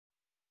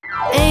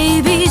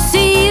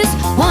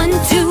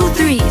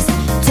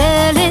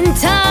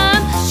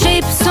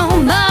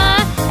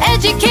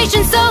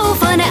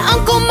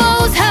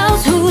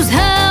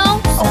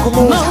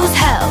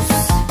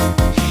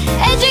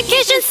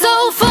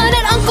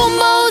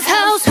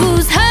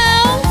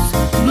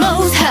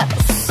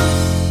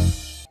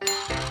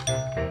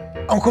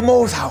Uncle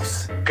Mo's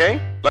house. Okay?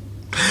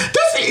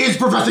 This is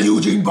Professor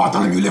Eugene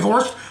Bartholomew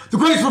Liverhorst, the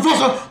greatest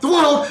professor the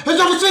world has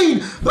ever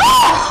seen.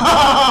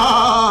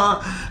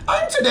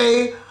 And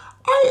today,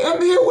 I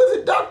am here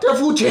with Dr.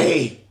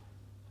 Fujay.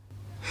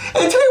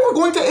 And today we're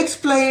going to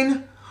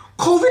explain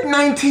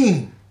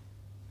COVID-19.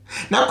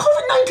 Now,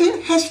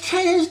 COVID-19 has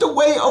changed the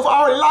way of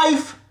our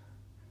life.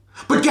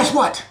 But guess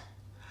what?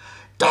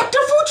 Dr.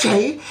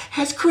 Fujay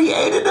has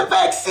created a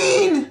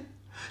vaccine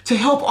to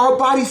help our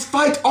bodies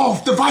fight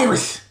off the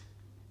virus.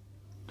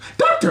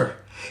 Doctor,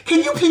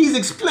 can you please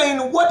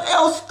explain what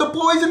else the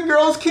boys and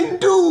girls can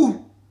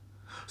do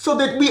so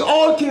that we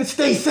all can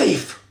stay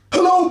safe?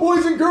 Hello,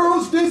 boys and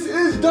girls, this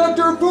is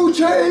Dr.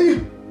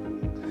 Fujay.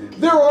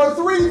 There are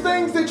 3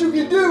 things that you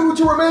can do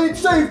to remain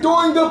safe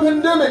during the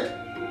pandemic.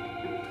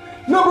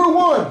 Number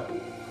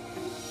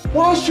 1,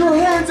 wash your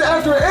hands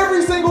after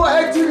every single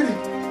activity.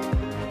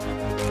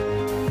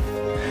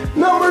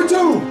 Number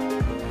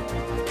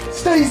 2,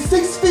 stay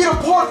 6 feet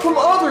apart from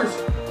others,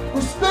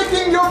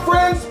 respecting your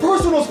friend's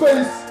personal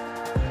space.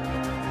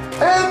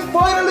 And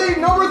finally,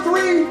 number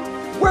 3,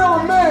 wear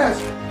a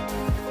mask.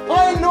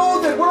 I know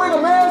that wearing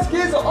a mask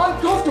is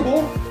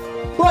uncomfortable,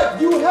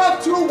 but you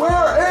have to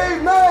wear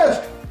a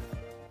mask.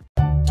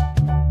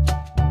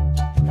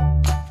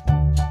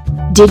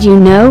 Did you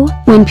know,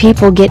 when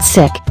people get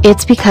sick,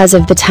 it's because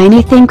of the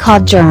tiny thing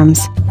called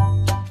germs?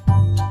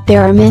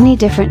 There are many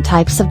different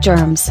types of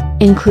germs,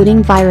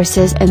 including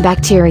viruses and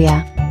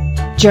bacteria.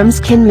 Germs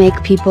can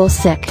make people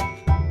sick.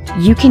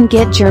 You can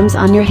get germs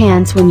on your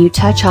hands when you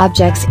touch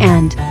objects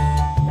and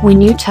when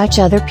you touch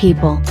other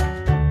people.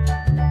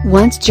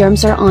 Once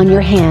germs are on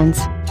your hands,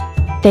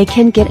 they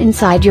can get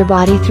inside your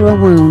body through a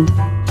wound,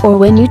 or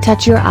when you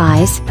touch your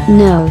eyes,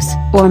 nose,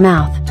 or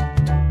mouth.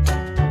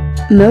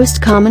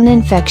 Most common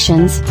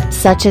infections,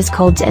 such as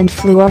colds and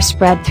flu, are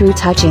spread through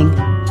touching.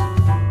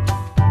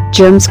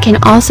 Germs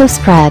can also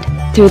spread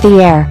through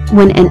the air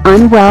when an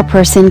unwell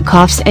person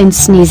coughs and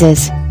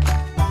sneezes.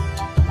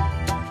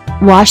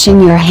 Washing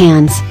your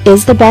hands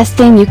is the best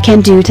thing you can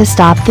do to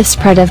stop the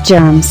spread of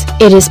germs.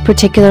 It is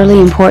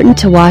particularly important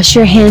to wash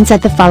your hands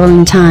at the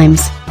following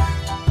times: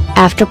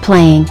 after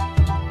playing,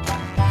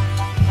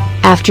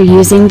 after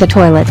using the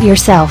toilet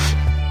yourself,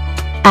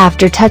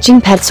 after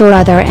touching pets or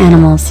other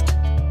animals,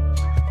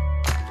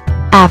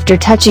 after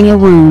touching a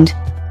wound,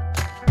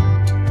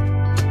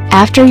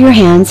 after your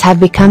hands have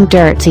become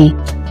dirty,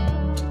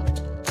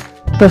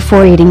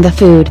 before eating the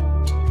food.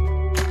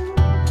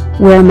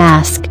 Wear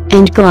mask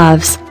and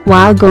gloves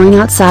while going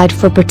outside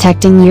for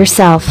protecting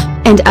yourself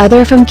and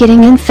other from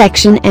getting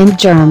infection and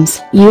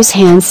germs. Use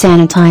hand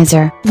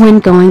sanitizer when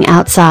going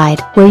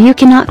outside where you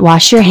cannot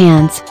wash your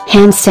hands.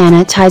 Hand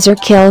sanitizer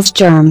kills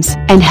germs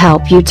and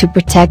help you to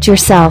protect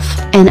yourself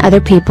and other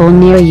people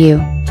near you.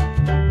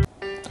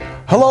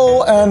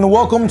 Hello and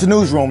welcome to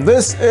Newsroom.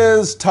 This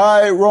is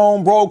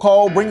Tyrone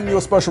Brokaw bringing you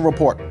a special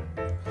report.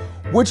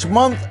 Which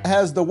month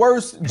has the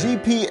worst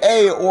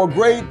GPA or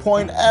grade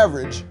point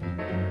average?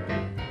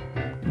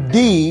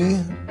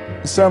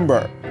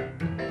 December.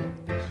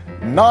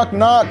 Knock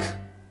knock,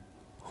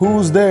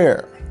 who's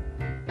there?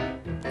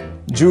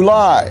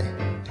 July.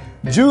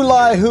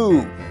 July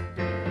who?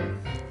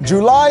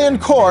 July in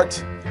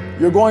court,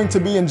 you're going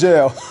to be in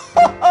jail.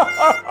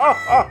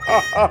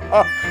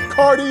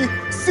 Cardi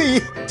C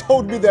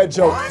told me that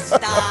joke.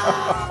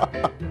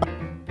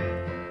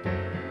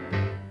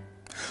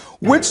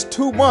 Which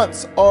 2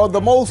 months are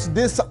the most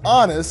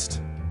dishonest?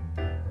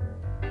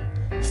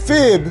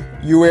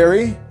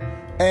 February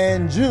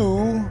and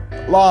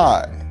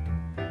July.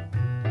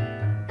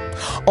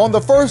 On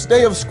the first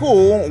day of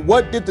school,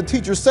 what did the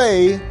teacher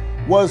say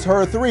was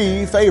her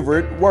 3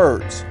 favorite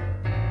words?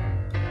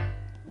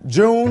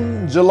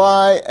 June,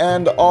 July,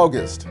 and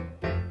August.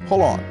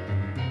 Hold on.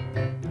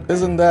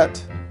 Isn't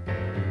that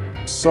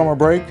summer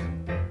break?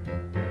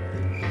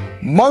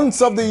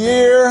 Months of the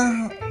year.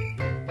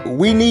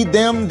 We need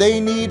them, they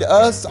need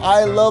us.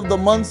 I love the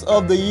months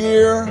of the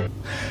year.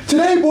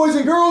 Today, boys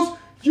and girls,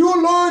 you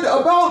learned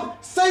about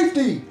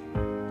safety,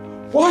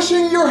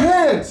 washing your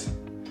hands,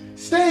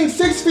 staying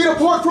 6 feet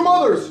apart from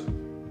others,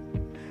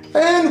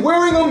 and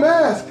wearing a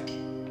mask.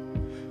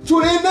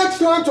 Tune in next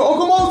time to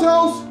Uncle Mo's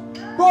house.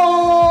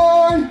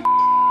 Bye!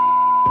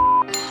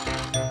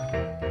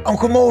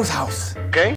 Uncle Mo's house. Okay?